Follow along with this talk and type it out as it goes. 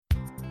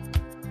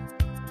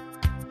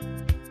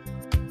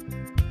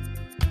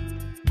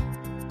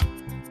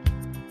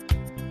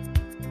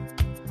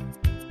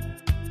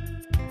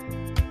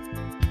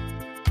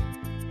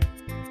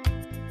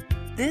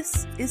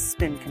This is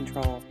Spin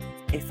Control,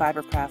 a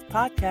fibercraft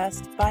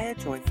podcast by a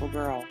joyful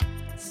girl.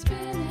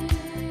 Spinning,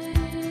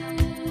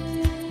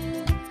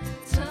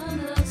 turn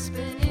the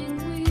spinning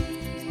wheel.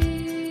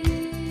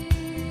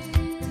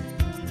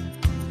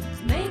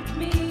 Make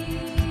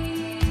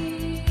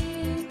me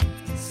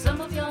some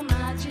of your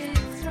magic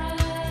thread.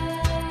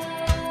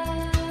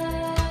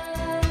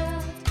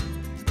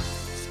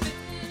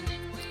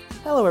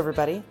 Hello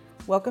everybody,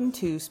 welcome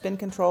to Spin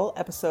Control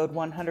episode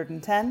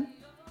 110,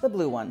 the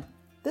blue one.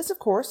 This of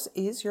course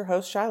is your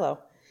host Shiloh.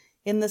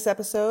 In this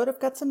episode I've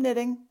got some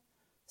knitting,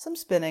 some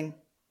spinning,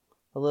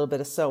 a little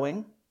bit of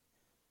sewing.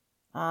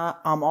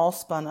 I'm all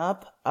spun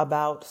up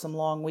about some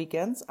long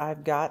weekends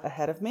I've got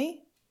ahead of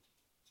me.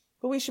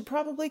 But we should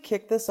probably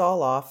kick this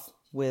all off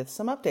with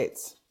some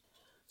updates.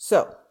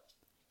 So,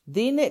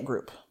 the knit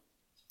group,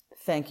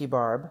 thank you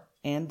Barb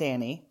and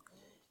Danny,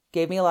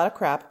 gave me a lot of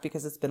crap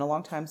because it's been a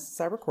long time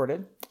since I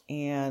recorded.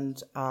 And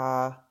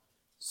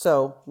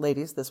so,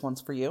 ladies, this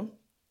one's for you.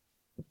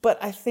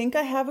 But I think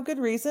I have a good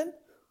reason,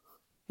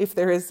 if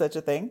there is such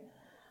a thing.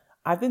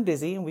 I've been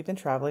busy and we've been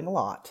traveling a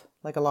lot.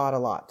 Like a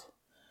lot.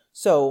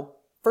 So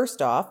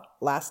first off,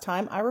 last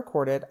time I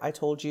recorded, I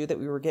told you that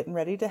we were getting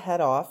ready to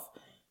head off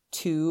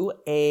to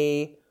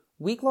a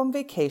week-long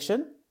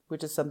vacation,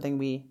 which is something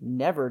we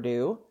never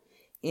do,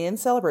 in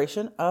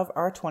celebration of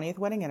our 20th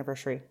wedding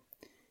anniversary.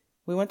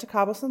 We went to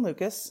Cabo San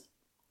Lucas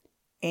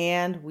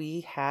and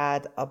we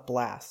had a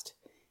blast.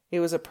 It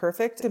was a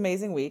perfect,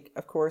 amazing week.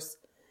 Of course,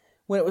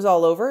 when it was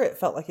all over, it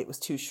felt like it was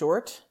too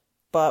short,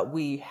 but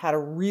we had a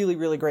really,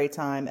 really great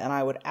time and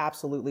I would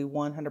absolutely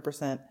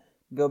 100%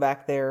 go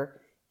back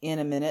there in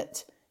a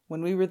minute.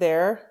 When we were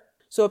there,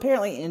 so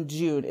apparently in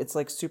June, it's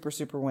like super,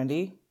 super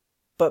windy.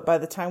 But by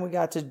the time we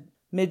got to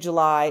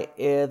mid-July,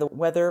 the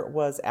weather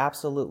was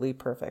absolutely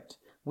perfect.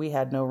 We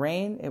had no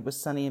rain. It was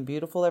sunny and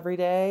beautiful every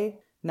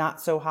day.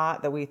 Not so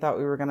hot that we thought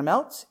we were going to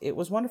melt. It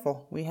was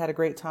wonderful. We had a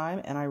great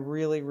time and I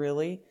really,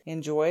 really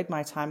enjoyed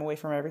my time away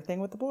from everything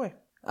with the boy.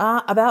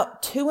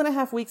 About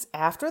 2.5 weeks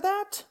after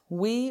that,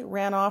 we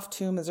ran off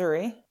to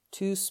Missouri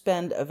to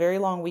spend a very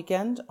long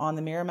weekend on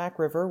the Merrimack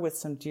River with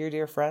some dear,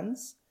 dear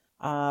friends.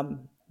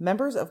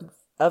 Members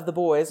of the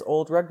boys'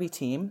 old rugby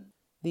team,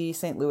 the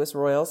St. Louis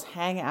Royals,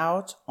 hang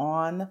out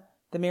on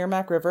the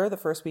Merrimack River the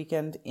first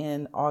weekend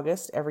in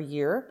August every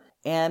year.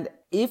 And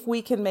if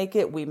we can make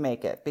it, we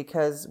make it.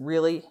 Because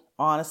really,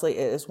 honestly,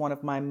 it is one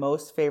of my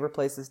most favorite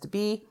places to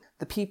be.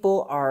 The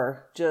people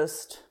are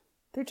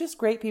they're just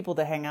great people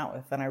to hang out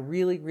with. And I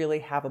really, really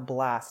have a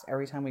blast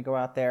every time we go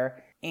out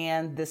there.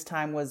 And this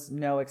time was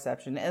no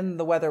exception. And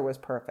the weather was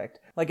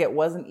perfect. Like it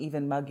wasn't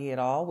even muggy at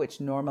all,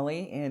 which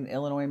normally in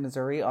Illinois,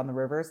 Missouri on the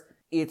rivers,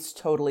 it's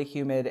totally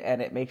humid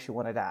and it makes you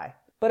want to die.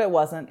 But it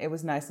wasn't. It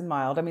was nice and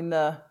mild. I mean,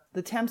 the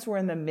temps were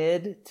in the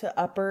mid to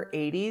upper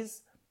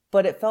 80s,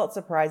 but it felt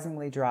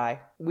surprisingly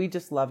dry. We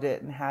just loved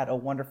it and had a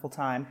wonderful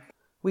time.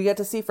 We got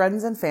to see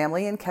friends and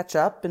family and catch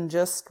up and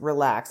just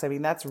relax. I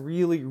mean, that's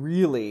really,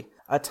 really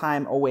a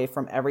time away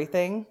from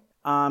everything.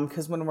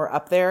 Because when we're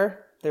up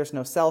there, there's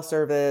no cell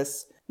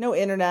service, no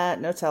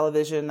internet, no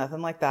television,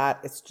 nothing like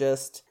that. It's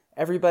just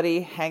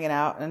everybody hanging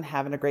out and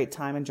having a great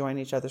time, enjoying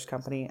each other's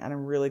company. And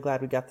I'm really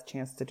glad we got the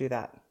chance to do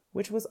that,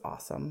 which was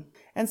awesome.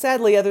 And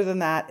sadly, other than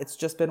that, it's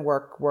just been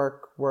work.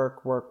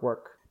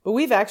 But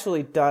we've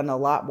actually done a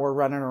lot more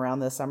running around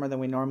this summer than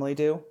we normally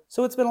do.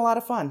 So it's been a lot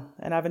of fun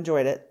and I've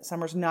enjoyed it.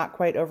 Summer's not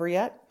quite over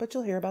yet, but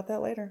you'll hear about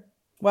that later.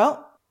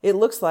 Well, it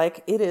looks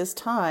like it is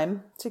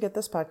time to get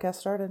this podcast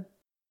started.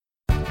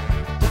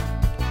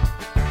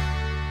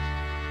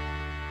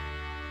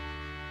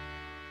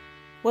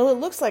 Well, it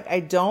looks like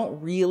I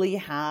don't really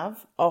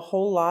have a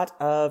whole lot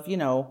of,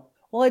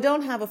 I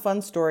don't have a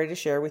fun story to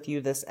share with you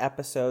this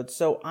episode.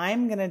 So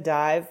I'm going to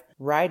dive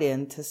right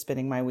into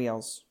spinning my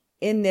wheels.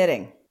 In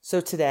knitting. So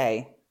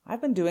today,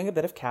 I've been doing a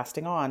bit of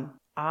casting on.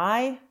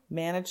 I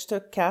managed to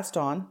cast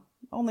on,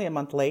 only a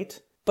month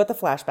late, but the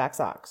flashback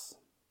socks.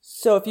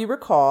 So if you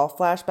recall,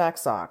 flashback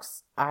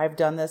socks, I've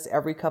done this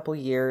every couple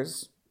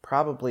years,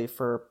 probably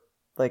for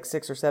like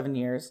 6 or 7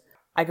 years.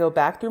 I go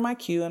back through my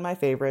queue and my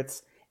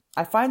favorites.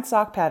 I find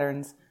sock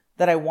patterns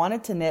that I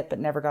wanted to knit but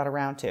never got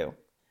around to.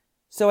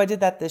 So I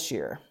did that this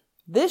year.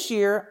 This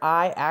year,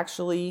 I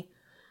actually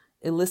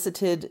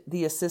elicited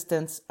the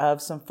assistance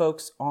of some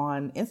folks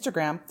on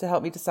Instagram to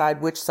help me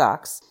decide which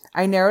socks.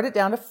 I narrowed it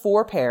down to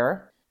 4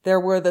 pair.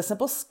 There were the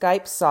Simple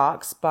Skype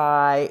socks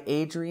by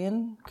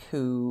Adrian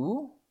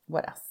Koo.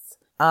 What else?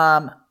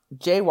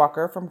 Jay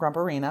Walker from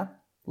Grumparina.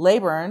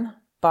 Layburn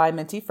by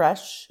Minty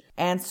Fresh.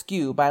 And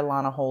Skew by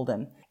Lana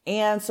Holden.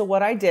 And so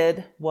what I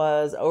did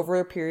was over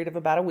a period of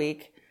about a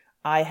week,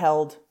 I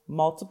held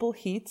multiple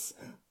heats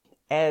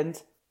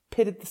and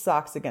pitted the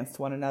socks against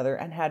one another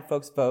and had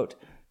folks vote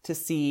to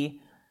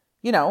see,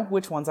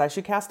 which ones I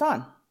should cast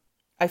on.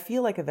 I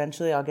feel like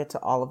eventually I'll get to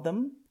all of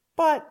them,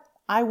 but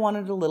I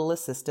wanted a little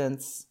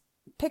assistance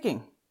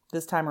picking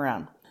this time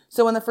around.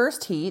 So in the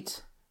first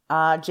heat,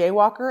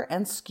 Jaywalker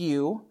and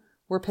Skew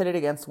were pitted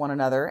against one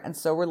another, and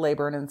so were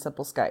Layburn and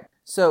Simple Skype.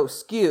 So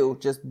Skew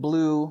just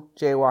blew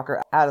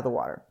Jaywalker out of the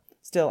water.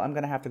 Still, I'm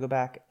going to have to go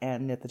back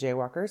and knit the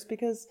Jaywalkers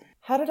because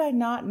how did I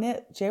not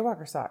knit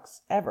Jaywalker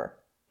socks ever?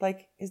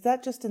 Like, is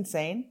that just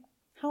insane?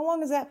 How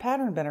long has that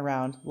pattern been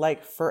around?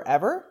 Like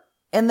forever?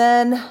 And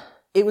then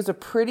it was a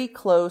pretty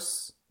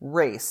close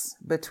race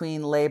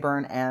between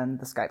Leyburn and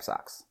the Skype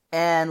socks.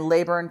 And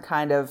Leyburn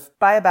kind of,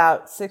 by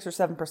about 6 or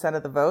 7%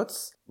 of the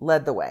votes,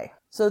 led the way.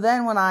 So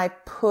then when I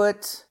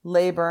put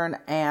Leyburn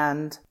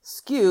and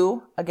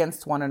Skew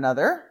against one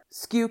another,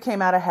 Skew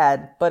came out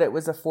ahead, but it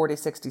was a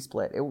 40-60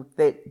 split.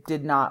 It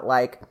did not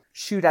like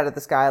shoot out of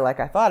the sky like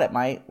I thought it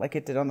might, like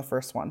it did on the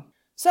first one.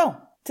 So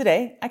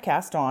today I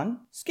cast on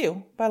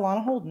Skew by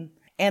Lana Holden.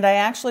 And I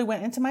actually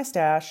went into my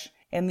stash,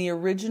 and the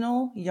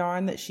original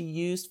yarn that she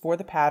used for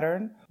the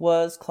pattern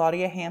was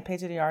Claudia Hand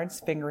Painted Yarns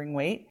Fingering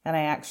Weight. And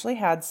I actually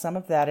had some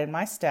of that in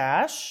my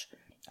stash.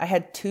 I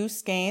had 2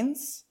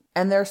 skeins,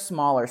 and they're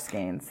smaller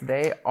skeins.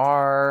 They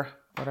are,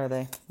 what are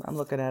they? I'm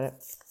looking at it.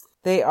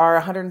 They are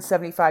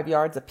 175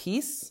 yards a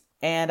piece,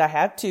 and I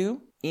have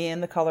 2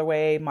 in the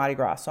colorway Mardi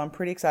Gras. So I'm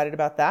pretty excited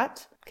about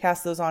that.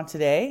 Cast those on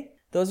today.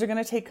 Those are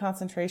going to take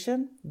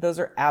concentration. Those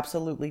are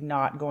absolutely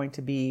not going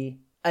to be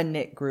a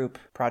knit group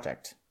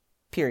project,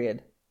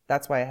 period.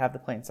 That's why I have the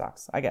plain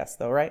socks, I guess,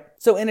 though, right?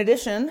 So in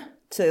addition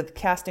to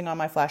casting on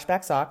my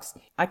flashback socks,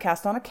 I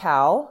cast on a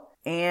cowl,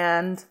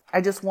 and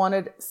I just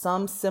wanted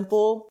some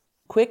simple,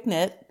 quick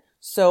knit.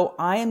 So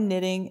I am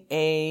knitting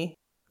a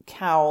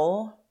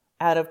cowl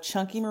out of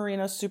Chunky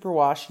Merino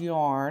Superwash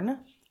yarn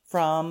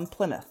from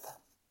Plymouth.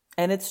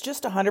 And it's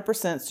just 100%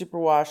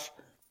 superwash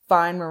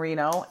fine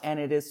merino, and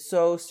it is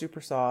so super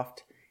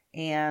soft,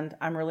 and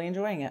I'm really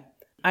enjoying it.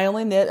 I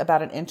only knit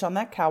about 1 inch on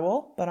that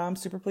cowl, but I'm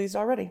super pleased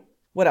already.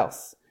 What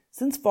else?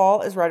 Since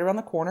fall is right around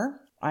the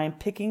corner, I am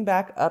picking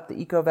back up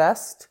the Eco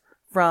Vest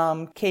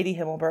from Katie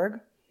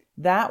Himmelberg.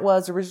 That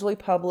was originally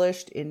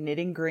published in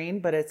Knitting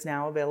Green, but it's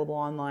now available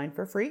online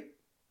for free.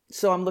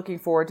 So I'm looking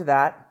forward to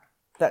that.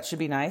 That should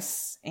be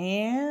nice.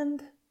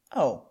 And,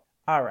 all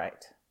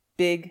right.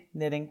 Big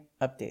knitting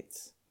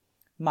updates.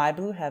 My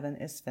Blue Heaven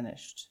is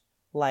finished.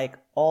 Like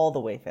all the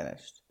way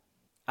finished.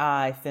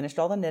 I finished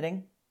all the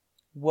knitting,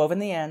 woven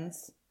the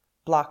ends,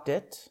 blocked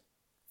it,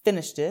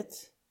 finished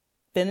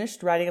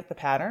writing up the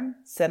pattern,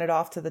 sent it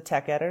off to the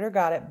tech editor,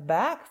 got it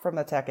back from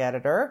the tech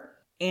editor,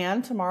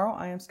 and tomorrow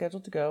I am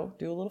scheduled to go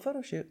do a little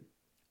photo shoot.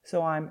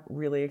 So I'm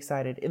really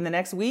excited. In the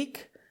next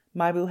week,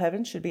 My Blue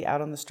Heaven should be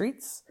out on the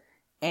streets,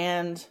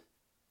 and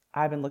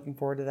I've been looking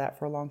forward to that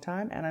for a long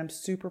time, and I'm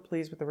super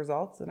pleased with the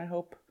results, and I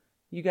hope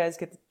you guys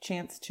get the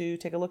chance to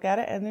take a look at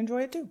it and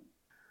enjoy it too.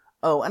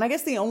 Oh, and I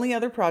guess the only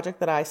other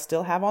project that I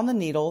still have on the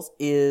needles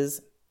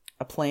is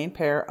a plain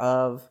pair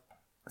of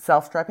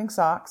self-striping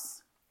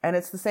socks. And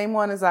it's the same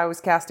one as I was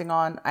casting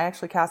on. I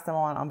actually cast them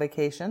on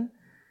vacation.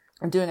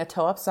 I'm doing a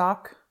toe-up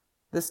sock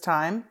this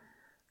time.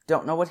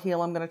 Don't know what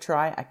heel I'm going to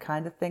try. I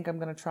kind of think I'm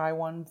going to try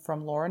one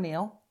from Laura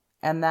Neal.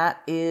 And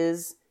that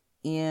is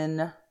in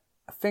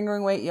a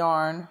fingering weight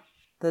yarn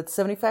that's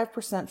 75%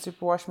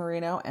 superwash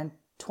merino and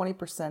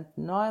 20%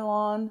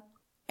 nylon.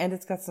 And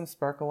it's got some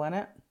sparkle in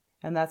it.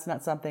 And that's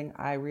not something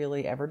I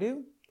really ever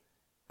do.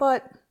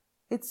 But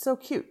it's so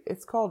cute.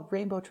 It's called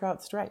Rainbow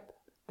Trout Stripe.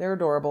 They're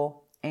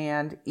adorable.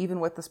 And even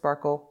with the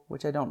sparkle,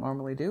 which I don't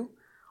normally do,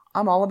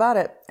 I'm all about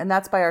it. And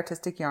that's by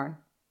Artistic Yarn.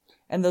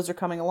 And those are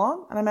coming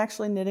along. And I'm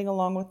actually knitting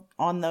along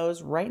on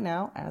those right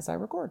now as I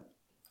record.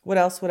 What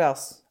else?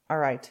 All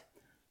right.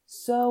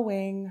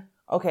 Sewing.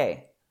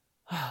 Okay.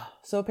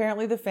 So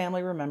apparently the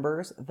family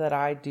remembers that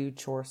I do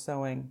chore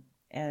sewing.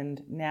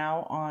 And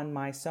now on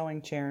my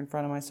sewing chair in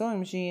front of my sewing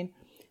machine,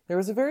 there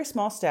was a very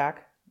small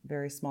stack,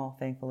 very small,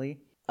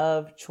 thankfully,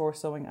 of chore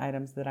sewing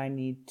items that I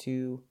need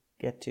to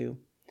get to.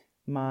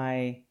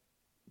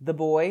 The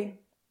boy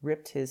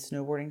ripped his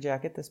snowboarding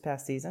jacket this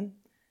past season,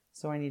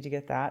 so I need to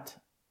get that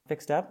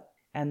fixed up.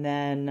 And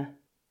then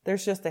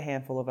there's just a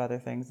handful of other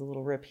things. A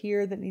little rip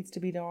here that needs to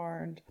be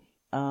darned,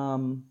 a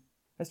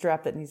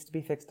strap that needs to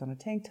be fixed on a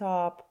tank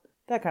top,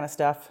 that kind of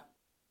stuff.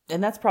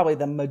 And that's probably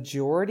the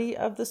majority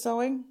of the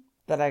sewing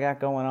that I got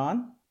going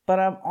on. But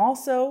I'm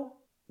also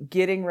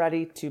getting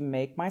ready to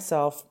make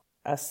myself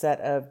a set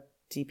of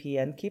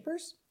DPN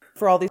keepers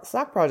for all these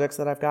sock projects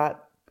that I've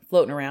got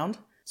floating around.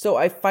 So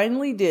I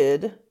finally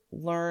did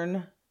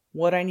learn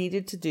what I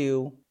needed to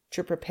do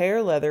to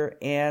prepare leather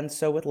and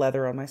sew with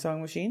leather on my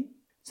sewing machine.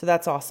 So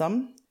that's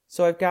awesome.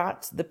 So I've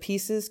got the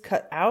pieces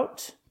cut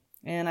out,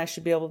 and I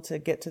should be able to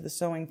get to the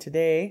sewing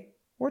today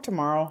or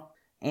tomorrow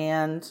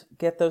and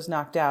get those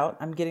knocked out.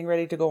 I'm getting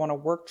ready to go on a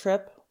work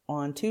trip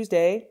on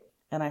Tuesday,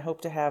 and I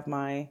hope to have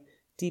my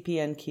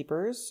DPN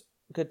keepers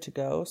good to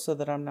go so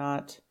that I'm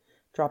not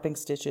dropping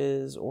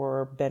stitches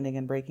or bending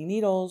and breaking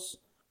needles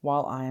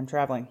while I am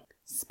traveling.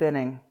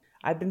 Spinning.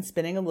 I've been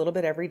spinning a little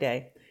bit every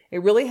day.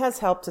 It really has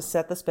helped to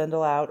set the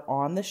spindle out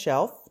on the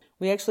shelf.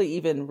 We actually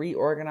even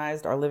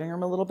reorganized our living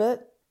room a little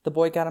bit. The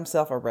boy got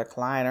himself a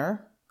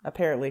recliner,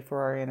 apparently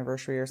for our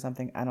anniversary or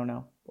something. I don't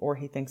know. Or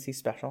he thinks he's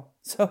special.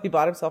 So he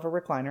bought himself a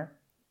recliner.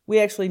 We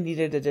actually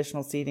needed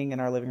additional seating in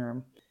our living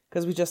room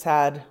because we just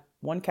had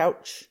one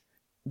couch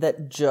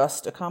that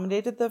just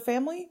accommodated the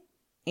family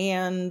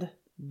and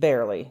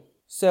barely.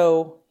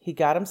 So he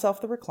got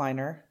himself the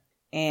recliner,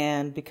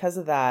 and because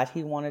of that,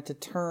 he wanted to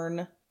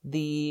turn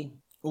the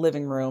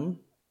living room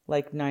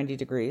like 90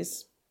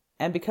 degrees.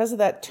 And because of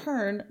that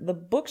turn, the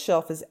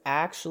bookshelf is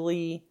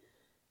actually,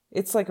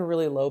 it's like a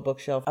really low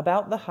bookshelf,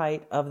 about the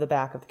height of the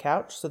back of the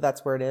couch. So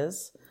that's where it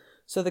is.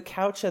 So the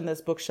couch and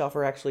this bookshelf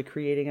are actually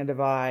creating a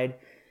divide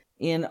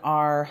in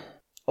our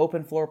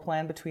open floor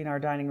plan between our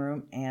dining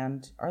room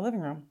and our living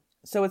room.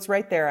 So it's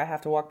right there. I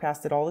have to walk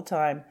past it all the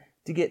time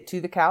to get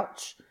to the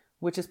couch,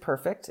 which is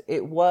perfect.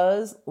 It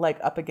was like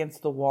up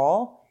against the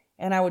wall,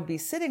 and I would be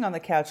sitting on the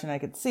couch and I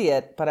could see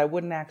it, but I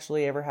wouldn't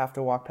actually ever have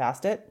to walk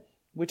past it,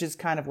 which is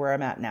kind of where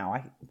I'm at now.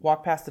 I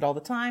walk past it all the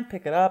time,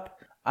 pick it up.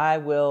 I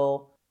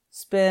will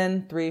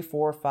spin 3,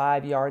 4,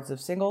 5 yards of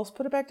singles,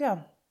 put it back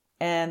down.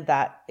 And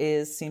that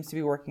seems to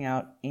be working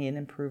out in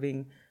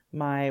improving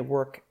my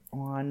work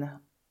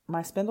on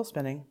my spindle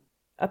spinning.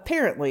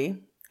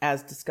 Apparently,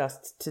 as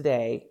discussed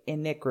today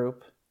in knit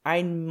group,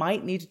 I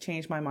might need to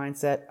change my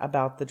mindset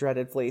about the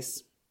dreaded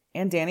fleece.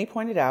 And Danny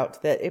pointed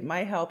out that it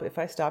might help if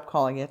I stop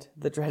calling it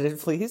the dreaded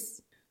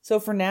fleece. So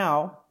for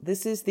now,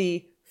 this is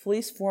the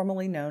fleece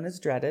formerly known as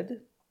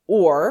dreaded,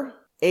 or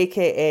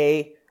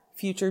AKA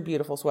future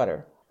beautiful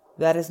sweater.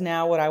 That is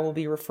now what I will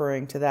be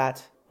referring to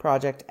that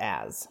project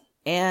as.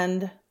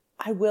 And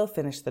I will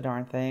finish the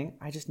darn thing.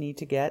 I just need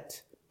to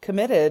get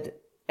committed,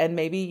 and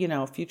maybe,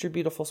 future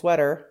beautiful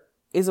sweater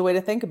is a way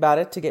to think about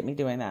it to get me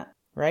doing that,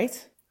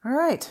 right? All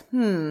right.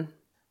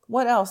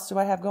 What else do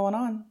I have going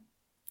on?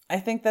 I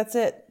think that's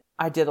it.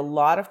 I did a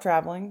lot of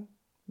traveling,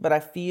 but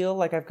I feel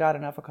like I've got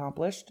enough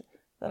accomplished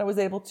that I was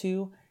able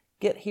to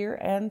get here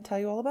and tell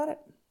you all about it.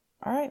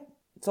 All right.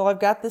 That's all I've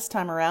got this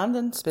time around,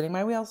 and spinning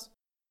my wheels.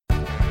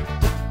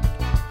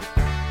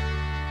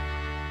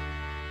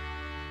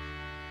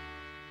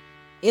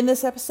 In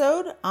this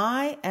episode,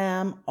 I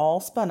am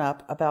all spun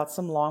up about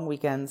some long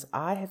weekends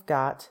I have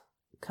got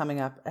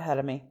coming up ahead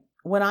of me.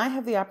 When I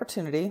have the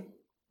opportunity,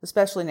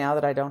 especially now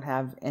that I don't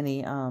have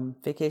any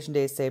vacation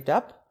days saved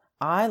up,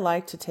 I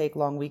like to take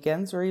long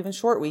weekends or even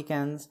short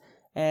weekends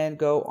and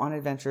go on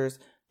adventures,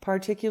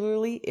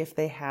 particularly if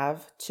they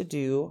have to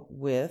do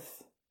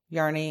with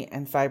yarny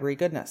and fibery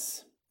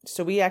goodness.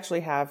 So we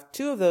actually have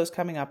 2 of those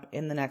coming up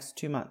in the next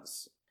 2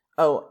 months.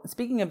 Oh,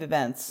 speaking of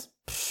events,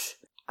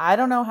 I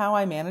don't know how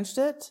I managed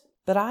it,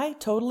 but I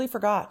totally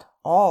forgot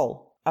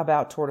all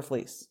about Tour de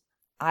Fleece.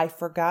 I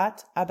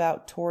forgot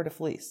about Tour de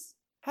Fleece.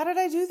 How did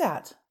I do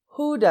that?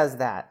 Who does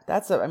that?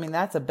 That's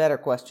a better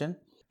question.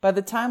 By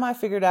the time I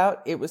figured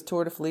out it was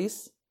Tour de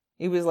Fleece,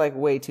 it was like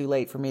way too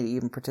late for me to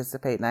even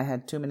participate, and I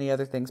had too many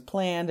other things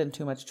planned and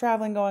too much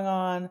traveling going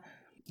on.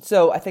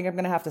 So I think I'm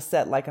going to have to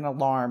set like an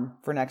alarm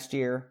for next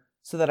year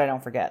so that I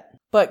don't forget.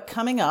 But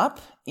coming up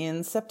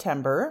in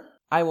September,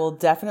 I will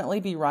definitely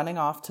be running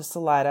off to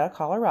Salida,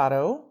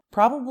 Colorado.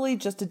 Probably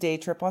just a day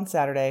trip on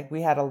Saturday.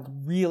 We had a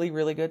really,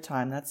 really good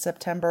time. That's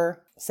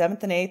September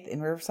 7th and 8th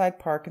in Riverside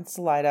Park in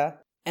Salida.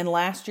 And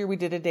last year we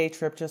did a day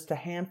trip, just a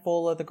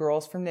handful of the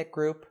girls from knit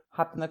group,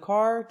 hopped in the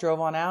car, drove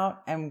on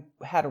out, and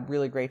had a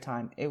really great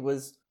time. It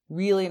was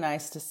really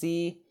nice to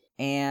see.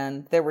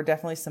 And there were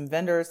definitely some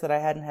vendors that I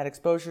hadn't had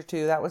exposure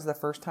to. That was the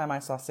first time I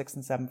saw 6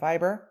 and 7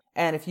 fiber.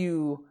 And if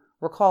you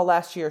recall,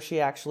 last year she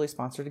actually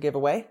sponsored a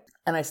giveaway.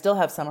 And I still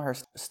have some of her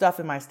stuff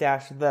in my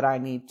stash that I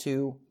need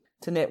to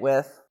knit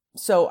with.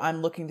 So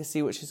I'm looking to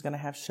see what she's going to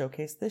have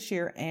showcased this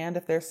year, and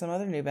if there's some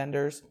other new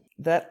vendors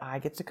that I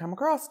get to come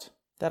across.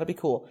 That'll be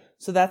cool.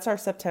 So that's our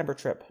September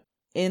trip.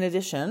 In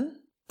addition,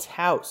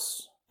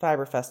 Taos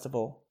Fiber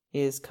Festival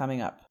is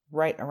coming up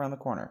right around the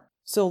corner.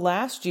 So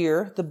last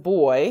year, the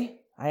boy,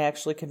 I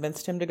actually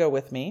convinced him to go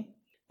with me.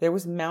 There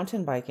was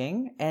mountain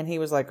biking, and he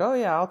was like, oh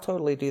yeah, I'll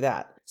totally do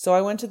that. So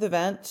I went to the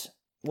event.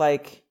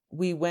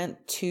 We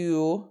went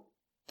to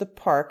the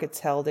park.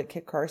 It's held at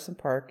Kit Carson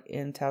Park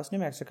in Taos, New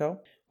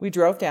Mexico. We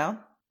drove down,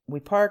 we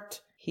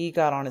parked, he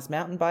got on his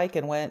mountain bike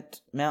and went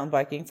mountain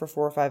biking for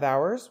 4 or 5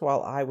 hours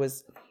while I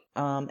was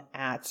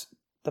at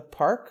the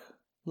park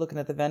looking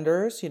at the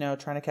vendors, trying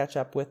to catch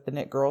up with the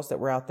knit girls that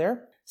were out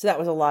there. So that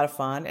was a lot of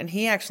fun. And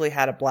he actually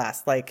had a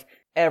blast. Like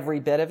every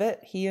bit of it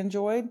he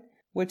enjoyed,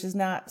 which is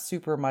not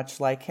super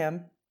much like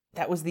him.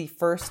 That was the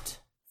first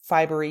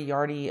fibery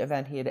yardy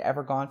event he had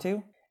ever gone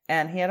to.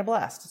 And he had a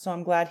blast. So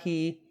I'm glad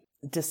he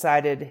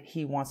decided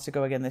he wants to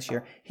go again this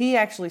year. He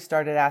actually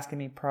started asking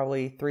me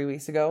probably 3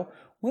 weeks ago,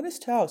 when is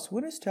Taos?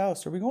 When is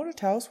Taos? Are we going to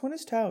Taos? When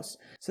is Taos?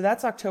 So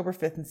that's October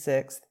 5th and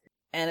 6th.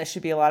 And it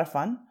should be a lot of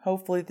fun.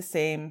 Hopefully the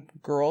same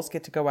girls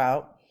get to go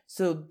out.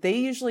 So they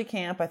usually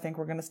camp. I think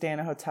we're going to stay in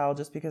a hotel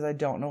just because I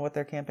don't know what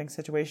their camping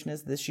situation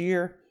is this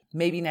year.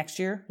 Maybe next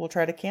year we'll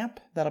try to camp.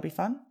 That'll be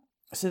fun.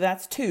 So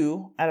that's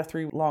 2 out of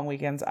 3 long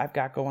weekends I've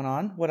got going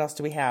on. What else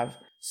do we have?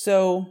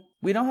 So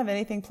we don't have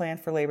anything planned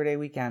for Labor Day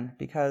weekend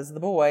because the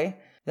boy,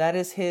 that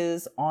is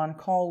his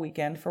on-call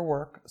weekend for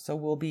work. So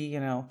we'll be,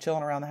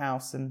 chilling around the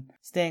house and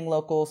staying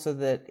local so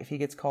that if he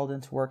gets called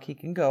into work, he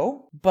can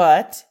go.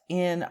 But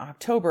in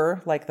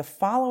October, like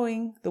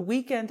the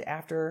weekend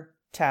after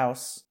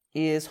Taos,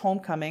 is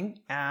homecoming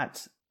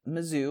at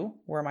Mizzou,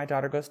 where my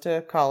daughter goes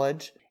to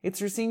college. It's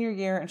her senior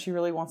year, and she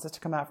really wants us to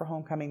come out for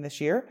homecoming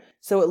this year.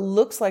 So it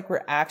looks like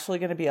we're actually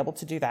going to be able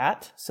to do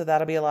that. So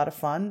that'll be a lot of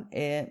fun.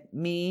 And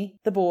me,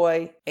 the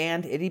boy,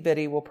 and Itty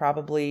Bitty will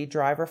probably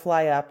drive or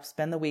fly up,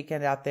 spend the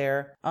weekend out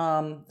there.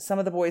 Some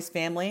of the boys'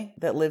 family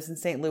that lives in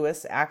St.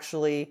 Louis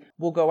actually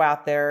will go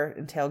out there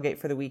and tailgate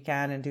for the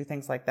weekend and do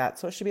things like that.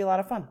 So it should be a lot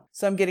of fun.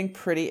 So I'm getting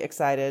pretty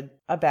excited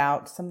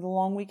about some of the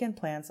long weekend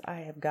plans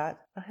I have got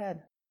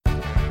ahead.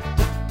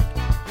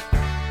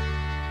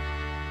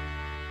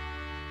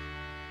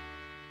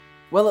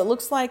 Well, it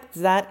looks like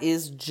that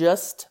is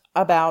just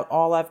about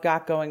all I've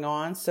got going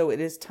on. So it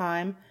is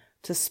time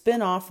to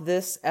spin off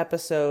this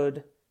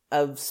episode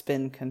of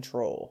Spin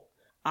Control.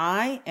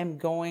 I am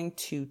going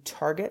to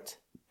target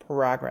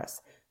progress.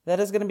 That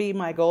is going to be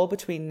my goal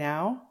between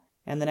now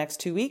and the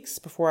next 2 weeks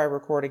before I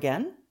record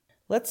again.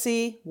 Let's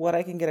see what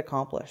I can get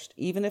accomplished,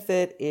 even if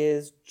it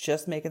is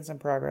just making some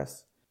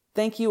progress.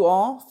 Thank you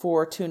all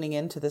for tuning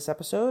in to this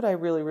episode. I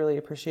really, really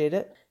appreciate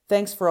it.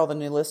 Thanks for all the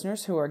new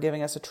listeners who are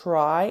giving us a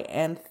try,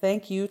 and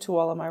thank you to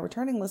all of my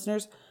returning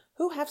listeners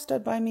who have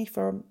stood by me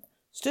from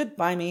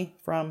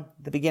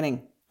the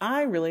beginning.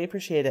 I really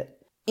appreciate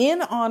it.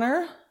 In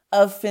honor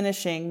of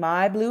finishing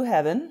My Blue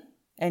Heaven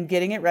and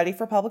getting it ready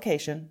for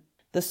publication,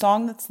 the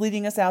song that's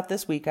leading us out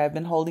this week, I've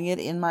been holding it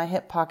in my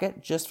hip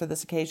pocket just for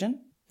this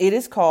occasion. It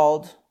is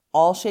called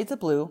All Shades of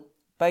Blue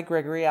by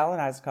Gregory Alan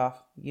Isakov.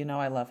 You know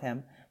I love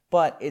him.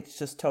 But it's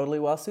just totally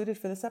well suited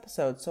for this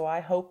episode. So I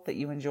hope that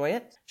you enjoy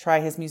it. Try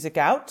his music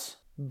out.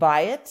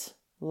 Buy it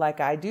like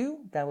I do.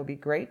 That would be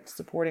great.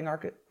 Supporting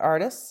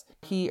artists.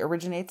 He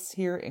originates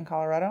here in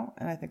Colorado,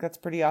 and I think that's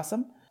pretty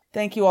awesome.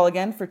 Thank you all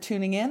again for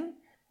tuning in.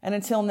 And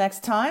until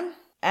next time,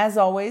 as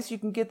always, you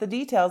can get the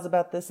details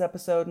about this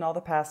episode and all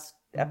the past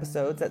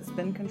episodes at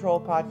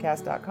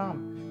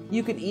spincontrolpodcast.com.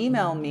 You can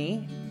email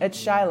me at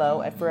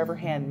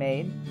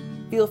Shiloh@foreverhandmade.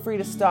 Feel free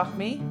to stalk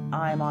me.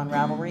 I'm on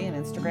Ravelry and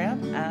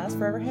Instagram as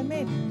Forever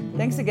Handmade.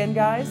 Thanks again,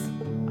 guys.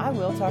 I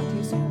will talk to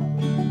you soon.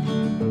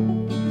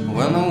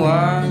 When the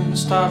wine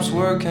stops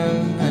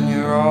working and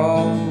you're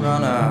all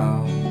run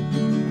out,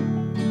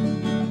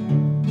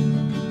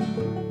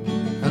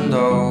 and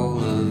all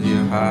of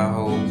your high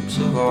hopes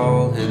have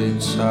all headed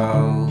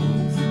south,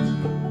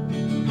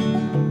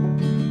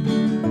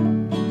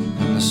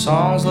 and the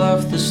songs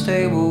left the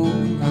stable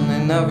and they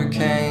never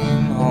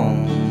came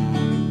home,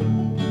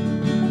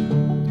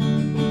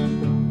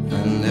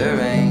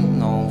 there ain't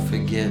no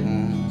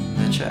forgetting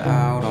that you're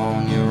out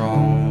on your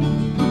own.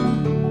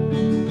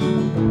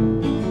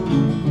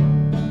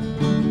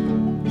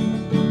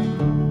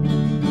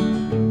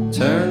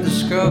 Turn the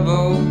scrub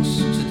oaks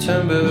to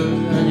timber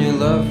and you're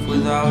left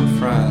without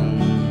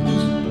friends,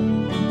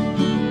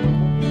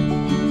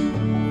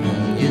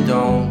 and you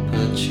don't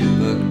put your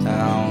book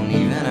down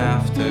even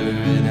after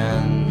it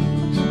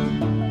ends.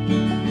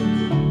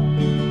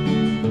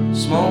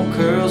 Smoke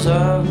curls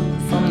up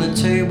from the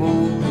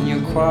table in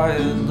your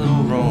quiet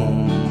little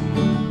room,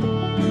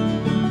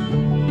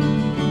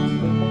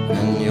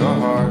 and your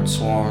heart's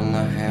worn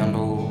the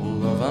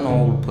handle of an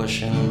old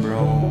pushing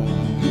broom.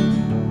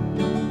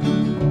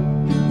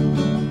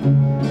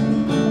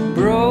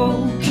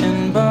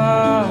 Broken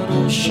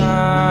bottles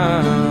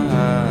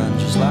shine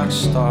just like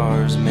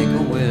stars, make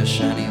a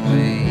wish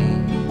anyway.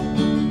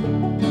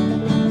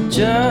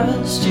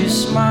 Just you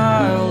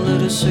smile,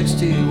 lit a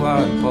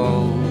 60-watt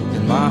bulb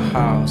in my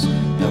house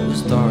that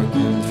was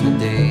darkened for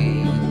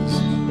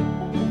days.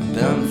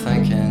 Been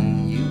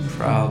thinking you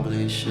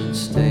probably should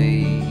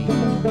stay.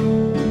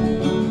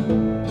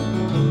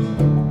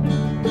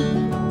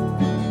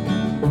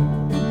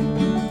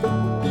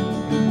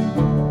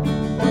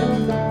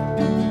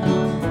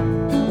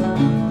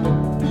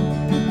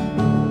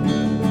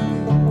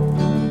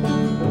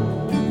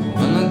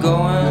 When the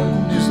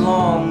going is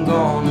long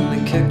gone and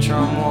the kick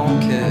drum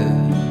won't kick,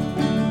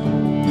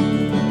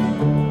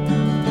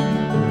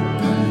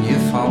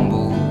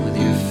 fumble with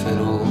your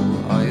fiddle,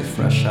 are you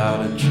fresh out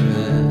of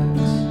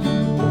tricks?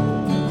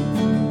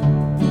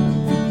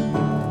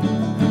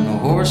 And the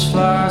horse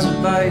flies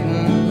are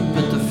biting,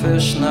 but the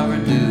fish never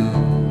do.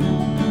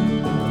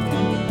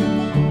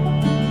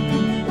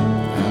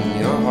 And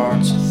your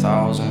heart's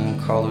 1,000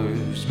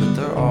 colors, but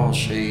they're all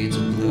shades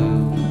of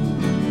blue.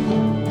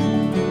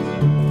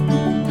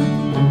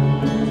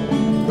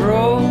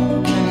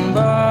 Broken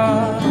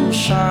bottles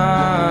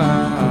shine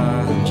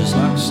just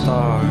like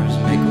stars,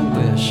 make a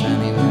wish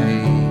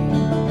anyway.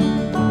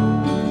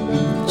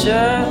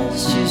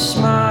 Just you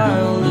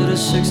smile, lit a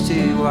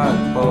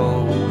 60-watt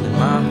bulb in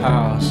my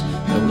house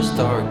that was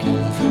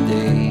darkened for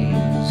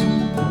days.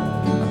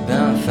 I've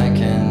been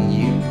thinking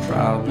you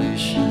probably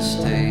should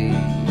stay.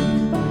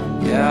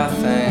 Yeah, I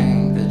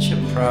think that you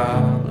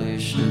probably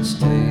should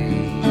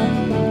stay.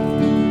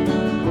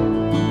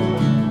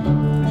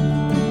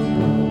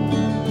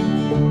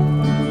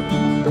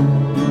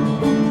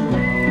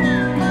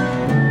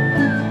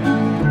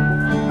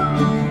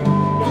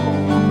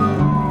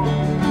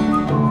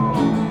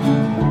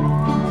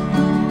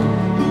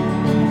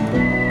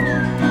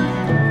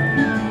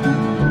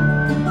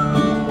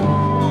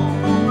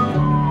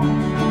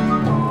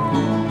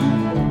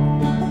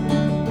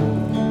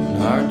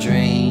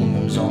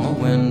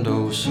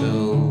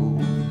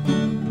 windowsill.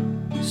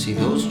 See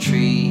those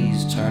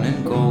trees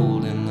turning gold